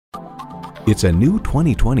It's a new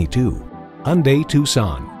 2022 Hyundai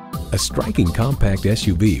Tucson, a striking compact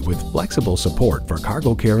SUV with flexible support for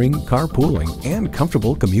cargo carrying, carpooling, and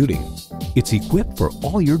comfortable commuting. It's equipped for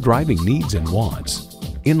all your driving needs and wants.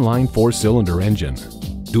 Inline 4-cylinder engine,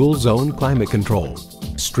 dual zone climate control,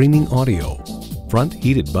 streaming audio, front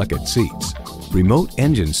heated bucket seats, remote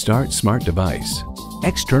engine start smart device,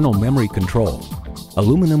 external memory control,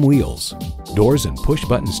 aluminum wheels, doors and push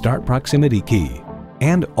button start proximity key,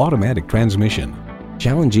 and automatic transmission.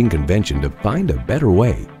 Challenging convention to find a better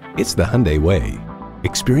way. It's the Hyundai way.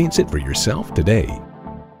 Experience it for yourself today.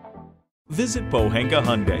 Visit Pohanka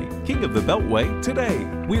Hyundai, King of the Beltway, today.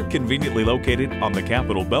 We're conveniently located on the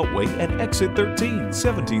Capitol Beltway at Exit 13,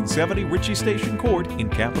 1770 Ritchie Station Court in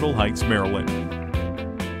Capitol Heights, Maryland.